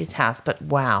Mandy's house, but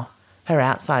wow, her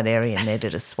outside area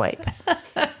needed a sweep.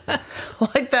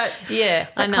 Like that. Yeah,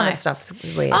 I That know. kind of stuff's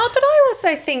weird. Oh, but I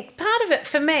also think part of it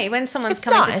for me, when someone's It's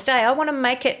coming to nice. stay, I want to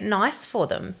make it nice for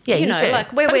them. Yeah, you do.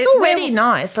 Like but it's already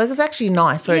nice. Like it's actually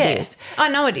nice where yeah, it is. I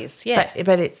know it is. Yeah.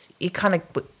 But it's you kind of.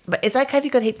 But it's okay if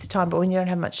you've got heaps of time. But when you don't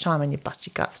have much time and you bust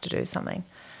your guts to do something,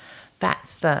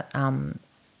 That's the,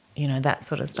 that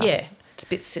sort of stuff. Yeah, it's a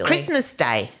bit silly. Christmas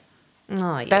Day.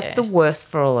 Oh, yeah. That's the worst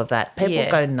for all of that. People Yeah.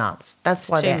 go nuts. That's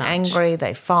why too they're much. angry.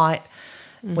 They fight.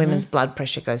 Women's blood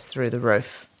pressure goes through the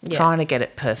roof, Yeah. trying to get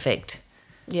it perfect.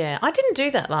 Yeah, I didn't do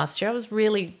that last year. I was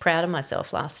really proud of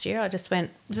myself last year. I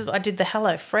did the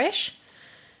HelloFresh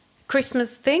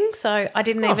Christmas thing. So I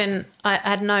didn't I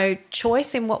had no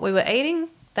choice in what we were eating.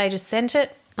 They just sent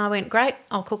it. I went, great,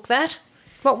 I'll cook that.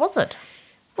 What was it?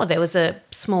 Well, there was a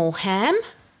small ham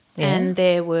and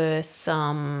there were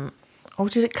some... Oh,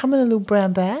 did it come in a little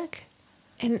brown bag?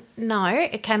 And no,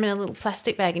 it came in a little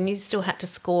plastic bag and you still had to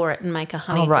score it and make a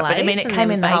honey Oh, right. glaze. But I mean, it and came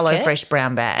then in the bake it. HelloFresh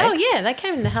brown bag. Oh, yeah, they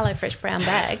came in the HelloFresh brown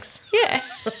bags. Yeah.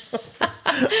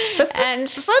 And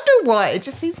so I don't know why. It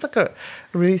just seems like a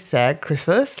really sad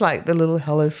Christmas, like the little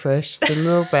HelloFresh, the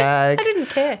little bag. I didn't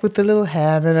care. With the little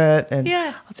ham in it. And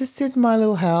Yeah. I'll just sit in my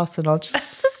little house and I'll just,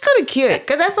 it's kind of cute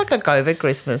because that's like a COVID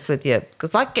Christmas with you.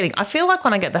 Because I feel like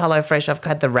when I get the HelloFresh, I've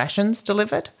had the rations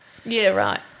delivered. Yeah,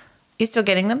 right. You still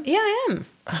getting them? Yeah, I am.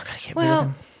 Oh, I've got to get rid of Well,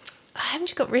 them. haven't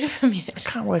you got rid of them yet?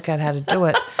 Can't work out how to do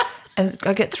it. And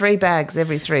I get 3 bags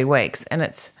every 3 weeks and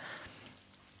it's,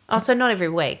 Oh, so not every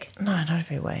week. no, not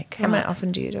every week. How many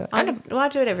often do you do it? I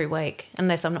do it every week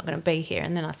unless I'm not going to be here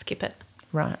and then I skip it.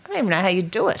 Right. I don't even know how you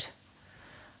do it.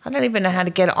 I don't even know how to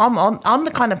get it. I'm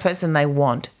the kind of person they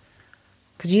want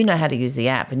because you know how to use the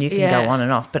app and you can Yeah. go on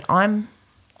and off. But I'm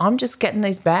just getting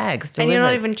these bags delivered. And you're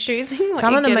not even choosing what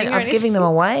Some you're of them getting or I'm giving them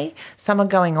away. Some are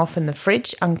going off in the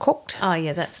fridge uncooked. Oh,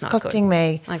 yeah, that's It's not costing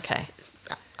me good. Okay.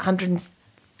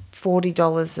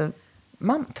 $140 a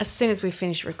month. As soon as we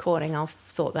finish recording, I'll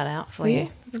sort that out for Will you. you?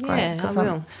 That's great, Yeah, I 'cause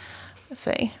will.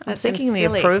 See, I'm That's some seeking the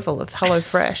silly- approval of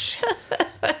HelloFresh.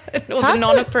 Or the hard to-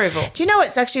 non-approval. Do you know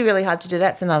it's actually really hard to do?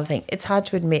 That's another thing. It's hard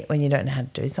to admit when you don't know how to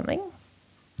do something.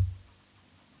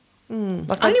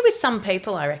 Like Only with some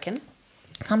people, I reckon.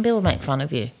 some people make fun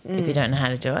of you if you don't know how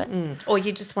to do it. Or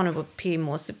you just want to appear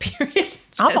more superior.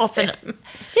 I've often. Have you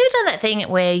ever done that thing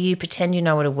where you pretend you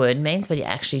know what a word means, but you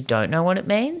actually don't know what it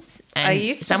means? And I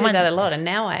used to do that a lot, and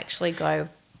now I actually go,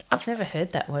 I've never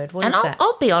heard that word. What is And that?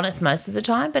 I'll be honest most of the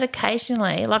time, but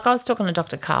occasionally, like I was talking to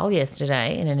Dr. Carl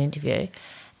yesterday in an interview,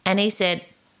 and he said,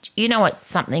 you know what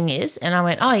something is? And I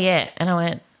went, oh, yeah. And I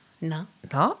went, No.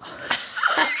 no.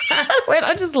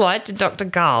 I just lied to Dr.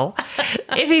 Carl.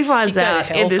 If he finds You go to out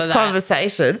hell in for this that.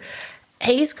 conversation,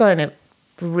 he's going to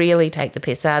really take the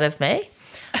piss out of me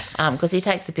because he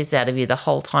takes the piss out of you the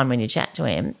whole time when you chat to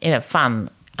him in a fun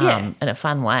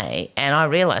way. And I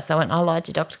realised, I lied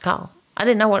to Dr. Carl. I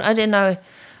didn't know what he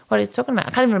was talking about.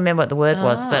 I can't even remember what the word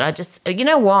was, but I just, you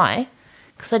know why?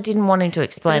 Because I didn't want him to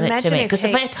explain But it to imagine me. if Because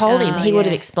if I he- had told him, Oh, he would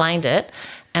have yeah. explained it.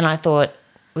 And I thought,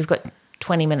 we've got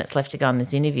 20 minutes left to go on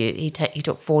this interview. He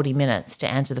took 40 minutes to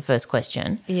answer the first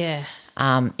question. Yeah.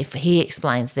 If he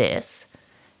explains this,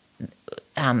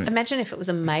 Imagine if it was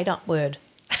a made-up word.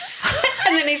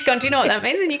 And then he's gone, do you know what that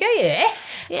means? And you go, yeah.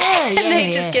 yeah, And then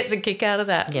he just gets a kick out of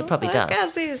that. Yeah, probably Like, does.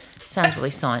 How's this? sounds really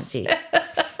sciencey.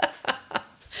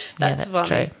 Yeah, that's funny.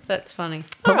 true. That's funny.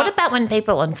 But what about when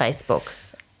people on Facebook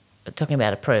are talking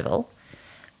about approval?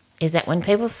 Is that when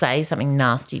people say something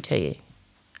nasty to you?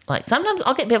 Like sometimes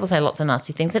I'll get people say lots of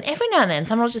nasty things, and every now and then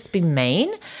someone will just be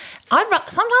mean.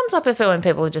 Sometimes I prefer when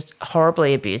people are just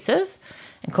horribly abusive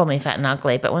and call me fat and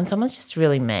ugly. But when someone's just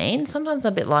really mean, sometimes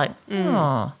I'm a bit like,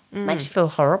 makes you feel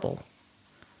horrible.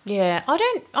 Yeah, I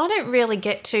don't really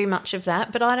get too much of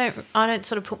that, but I don't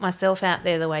sort of put myself out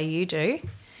there the way you do.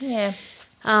 Yeah.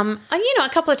 And, a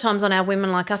couple of times on our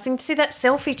Women Like Us thing, see that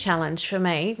selfie challenge for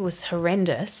me was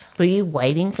horrendous. Were you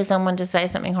waiting for someone to say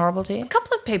something horrible to you? A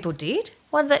couple of people did.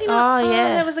 What did they?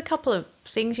 There was a couple of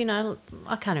things,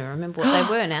 I can't even remember what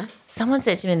they were now. Someone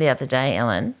said to me the other day,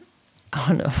 Ellen,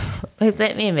 oh no, they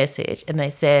sent me a message and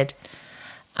they said,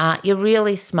 you're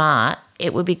really smart.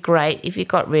 It would be great if you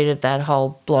got rid of that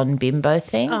whole blonde bimbo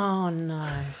thing. Oh, no.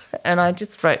 And I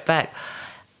just wrote back,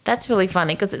 that's really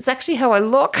funny because it's actually how I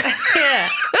look. Yeah.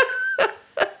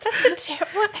 That's who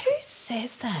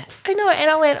says that? I know. And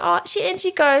I went,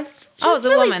 she goes, Oh, it was a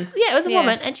woman. Yeah, it was a Yeah.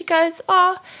 woman. And she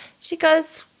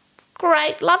goes,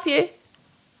 great, love you.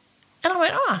 And I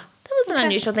went, that was an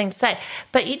unusual thing to say.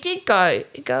 But you go,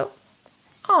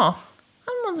 I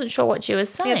wasn't sure what you were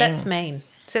saying. Yeah, that's mean.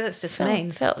 So that's just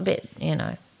mean. Felt a bit,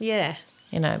 Yeah.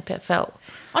 felt.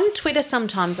 On Twitter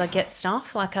sometimes I get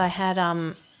stuff. Like I had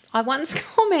I once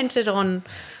commented on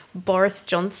Boris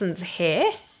Johnson's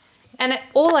hair, and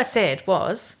all I said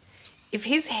was, if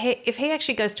he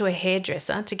actually goes to a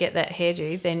hairdresser to get that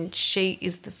hairdo, then she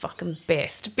is the fucking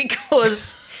best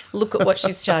because look at what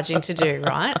she's charging to do,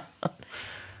 right?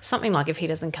 Something like if he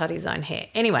doesn't cut his own hair.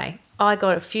 Anyway, I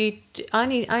got a few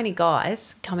only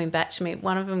guys coming back to me.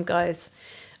 One of them goes,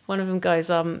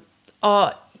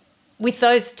 oh, with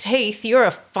those teeth, you're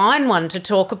a fine one to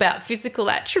talk about physical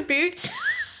attributes.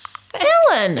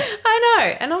 Helen, I know,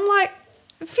 and I'm like,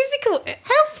 physical.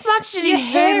 how much did Your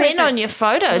he hair zoom in isn't- on your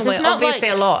photos? Well, It's not obviously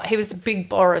like a lot. He was a big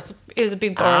Boris. He was a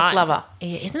big Boris lover.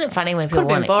 Isn't it funny when people Could've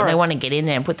been want they Boris. want to get in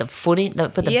there and put the foot in,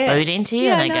 put the Yeah. boot into you,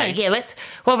 Yeah, and they I go, know. yeah, let's.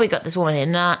 Well, we got this woman here.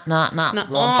 Nah. No.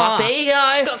 Well, fuck, there you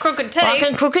go. She's got crooked teeth.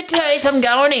 Fucking crooked teeth. I'm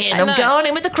going in. I I'm know. going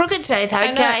in with the crooked teeth. know.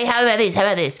 Okay, how about this? How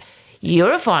about this?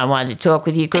 You're a fine one to talk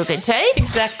with your crooked teeth.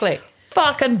 Exactly.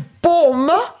 Fucking boom.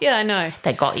 Yeah, I know.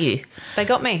 They got you. They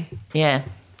got me. Yeah.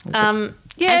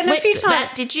 Yeah, and a few but times.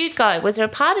 did you go? Was there a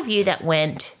part of you that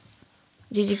went?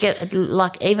 Did you get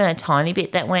like even a tiny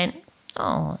bit that went?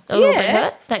 Oh, a little bit Yeah.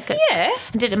 hurt. That good. Yeah.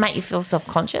 And did it make you feel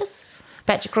self-conscious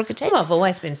about your crooked teeth? Well, I've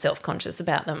always been self-conscious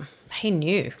about them. He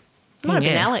knew. Might have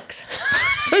been knew. Alex.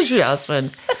 Who's your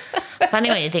husband? It's funny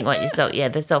when you think what yourself. Yeah,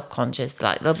 the self-conscious.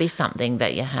 Like there'll be something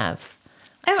that you have.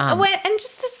 And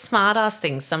just the smart-ass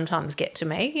things sometimes get to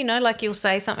me. You know, like you'll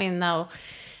say something and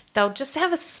they'll just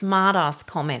have a smart-ass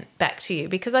comment back to you,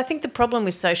 because I think the problem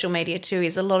with social media too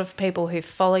is a lot of people who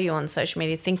follow you on social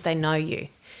media think they know you.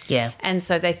 Yeah. And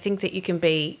so they think that you can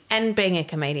be, and being a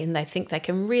comedian, they think they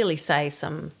can really say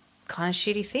some kind of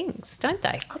shitty things, don't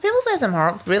they? Oh, people say some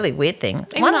horrible, really weird things.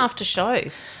 Even after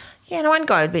shows. Yeah, and one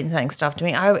guy had been saying stuff to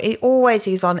me.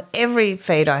 He's on every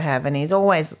feed I have, and he's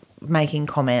always making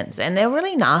comments, and they're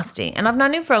really nasty. And I've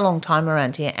known him for a long time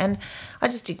around here, and I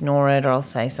just ignore it, or I'll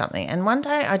say something. And one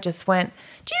day I just went,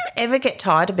 "Do you ever get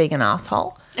tired of being an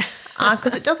asshole?"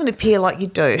 Because it doesn't appear like you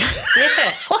do.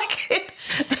 Yeah.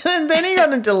 And then he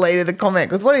got and deleted the comment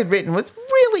because what he'd written was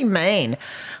really mean.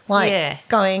 Yeah.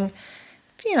 Going,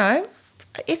 you know,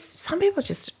 it's some people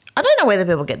just. I don't know whether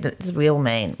people get that it's real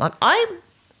mean. Like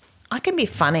I can be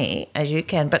funny as you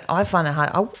can, but I find it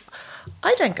hard.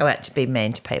 I don't go out to be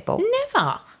mean to people.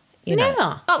 Never. You know.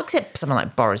 Never. Oh, except someone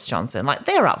like Boris Johnson. Like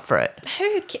they're up for it.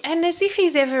 And as if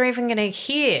he's ever even going to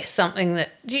hear something that...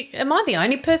 am I the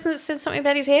only person that said something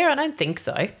about his hair? I don't think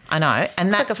so. I know, and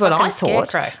It's like that's a what I fucking thought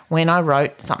scarecrow. when I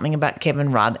wrote something about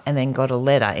Kevin Rudd and then got a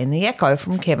letter in the Echo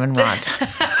from Kevin Rudd.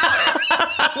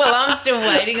 Well, I'm still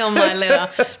waiting on my letter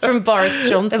from Boris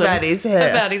Johnson. About his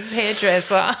hair. About his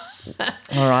hairdresser.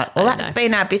 All right. Well, that's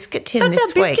been our biscuit tin That's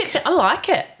this our week. biscuit. I like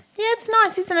it. Yeah, it's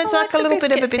nice, isn't it? It's I like like a the little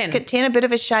bit of a biscuit biscuit tin, a bit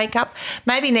of a shake up.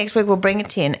 Maybe next week we'll bring a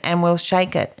tin and we'll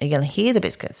shake it. You're going to hear the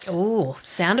biscuits. Ooh,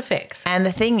 sound effects. And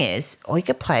the thing is, we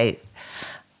could play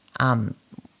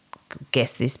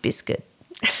guess this biscuit.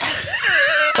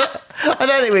 I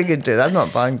don't think we could do that. I'm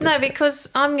not buying biscuits. No, because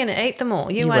I'm going to eat them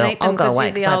all. You You won't will. eat them I'll go because away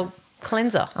you're the 'cause I- old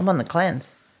cleanser. I'm on the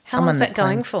cleanse. How I'm long's on the that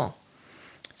going cleanse. for?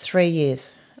 3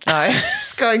 years. No,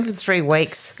 it's going for 3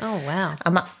 weeks. Oh, wow.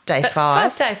 I'm up day But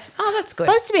 5. 5 days. Oh, that's good.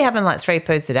 Supposed to be having like 3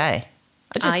 poos a day.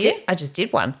 Are you? I just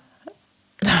did one.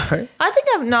 No, I think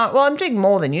I'm doing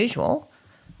more than usual.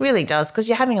 Really does, because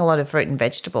you're having a lot of fruit and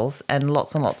vegetables and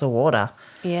lots of water,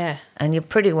 Yeah. and you're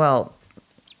pretty well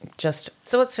just.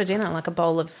 So what's for dinner? Like a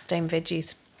bowl of steamed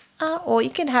veggies? Or you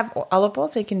can have olive oil,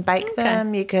 so you can bake Okay.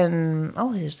 them. You can.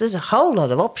 Oh, there's a whole lot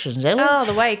of options, Ellie. Oh,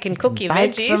 the way you can cook your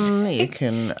Bake veggies. them. You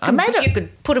can. You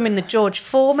could put them in the George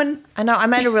Foreman. I know. I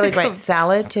made a really great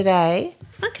salad today.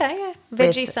 Okay, yeah.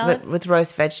 Veggie salad. with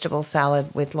roast vegetable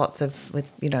salad with lots of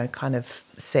kind of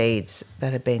seeds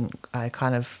that have been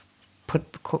kind of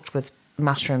cooked with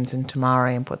mushrooms and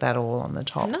tamari and put that all on the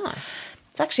top. Nice.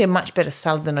 It's actually a much better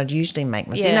salad than I'd usually make.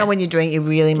 You Yeah. know, when you're doing it, you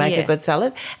really make Yeah. a good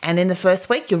salad. And in the first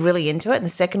week, you're really into it. And the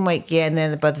second week, yeah. And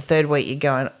then by the third week, you're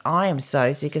going, I am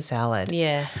so sick of salad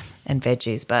Yeah. and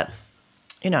veggies. But,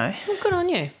 Well, good on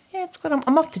you. yeah, it's good.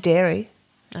 I'm off the dairy.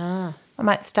 Ah. I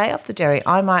might stay off the dairy.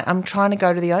 I'm trying to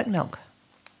go to the oat milk.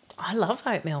 I love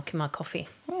oat milk in my coffee.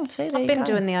 See, there I've you been go.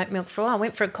 doing the oat milk for a while. I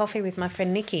went for a coffee with my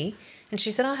friend Nikki and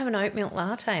she said, I have an oat milk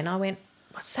latte. And I went,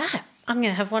 what's that? I'm going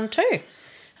to have one too. And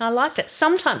I liked it.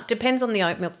 Sometimes, depends on the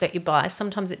oat milk that you buy.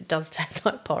 Sometimes it does taste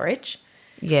like porridge.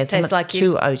 Yeah, so it's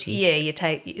too oaty.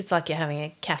 Yeah, it's like you're having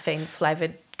a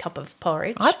caffeine-flavoured cup of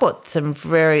porridge. I bought some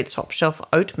very top shelf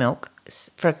oat milk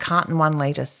for a carton 1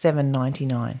 litre,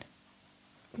 $7.99.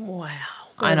 Wow.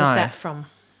 I Where know. was that from?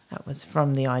 That was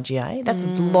from the IGA. That's a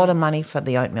lot of money for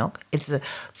the oat milk. It's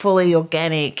fully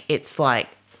organic. It's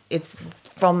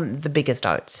from the biggest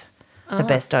oats, the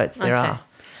best oats there Okay. are.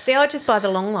 See, I just buy the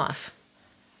long life.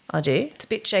 I do. It's a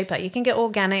bit cheaper. You can get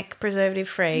organic,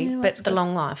 preservative-free, Yeah, but that's the good.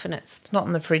 long life, and it's... It's not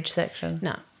in the fridge section.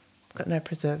 No. Got no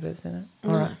preservatives in it.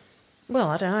 All No. right. Well,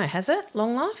 I don't know. Has it?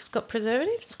 Long life? It's got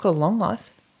preservatives? It's called Long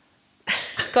Life.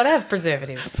 It's got to have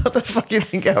preservatives. What the fuck you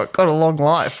think how it got a long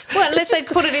life? Well, unless they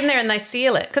put it in there and they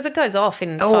seal it, because it goes off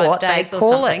in 5 Or days they or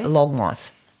call something. it long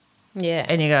life. Yeah.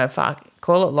 And you go, fuck,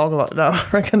 call it long life. No, I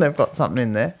reckon they've got something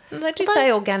in there. They do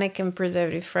say organic and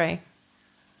preservative free.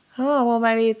 Oh, well,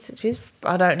 maybe it's just,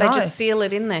 I don't They know. just seal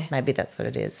it in there. Maybe that's what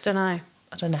it is. Don't know.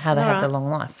 I don't know how they All have the right. long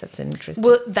life. That's interesting.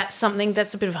 Well, that's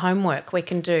a bit of homework we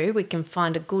can do. We can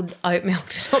find a good oat milk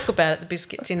to talk about at the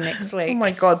Biscuit Tin next week. Oh,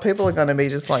 my God, people are going to be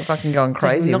just like fucking going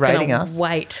crazy Not rating gonna us.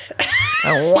 Wait.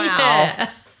 Oh, wow. Yeah.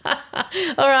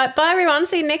 All right. Bye, everyone.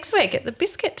 See you next week at the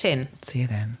Biscuit Tin. See you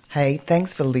then. Hey,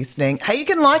 thanks for listening. Hey, you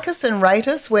can like us and rate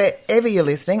us wherever you're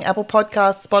listening. Apple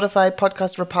Podcasts, Spotify,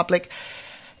 Podcast Republic.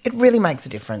 It really makes a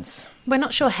difference. We're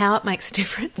not sure how it makes a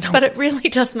difference, but it really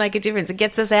does make a difference. It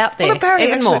gets us out there Well, apparently,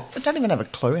 even actually, more. I don't even have a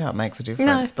clue how it makes a No,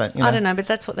 difference. But you know, I don't know, but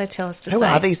that's what they tell us to who say.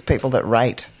 are these people that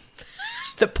rate?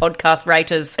 The podcast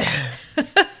raters.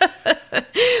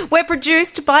 We're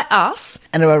produced by us.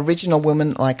 And our original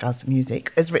Women Like Us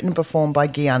music is written and performed by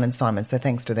Gian and Simon, so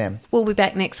thanks to them. We'll be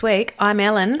back next week. I'm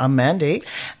Ellen. I'm Mandy.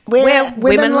 We're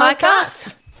Women Like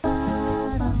Us.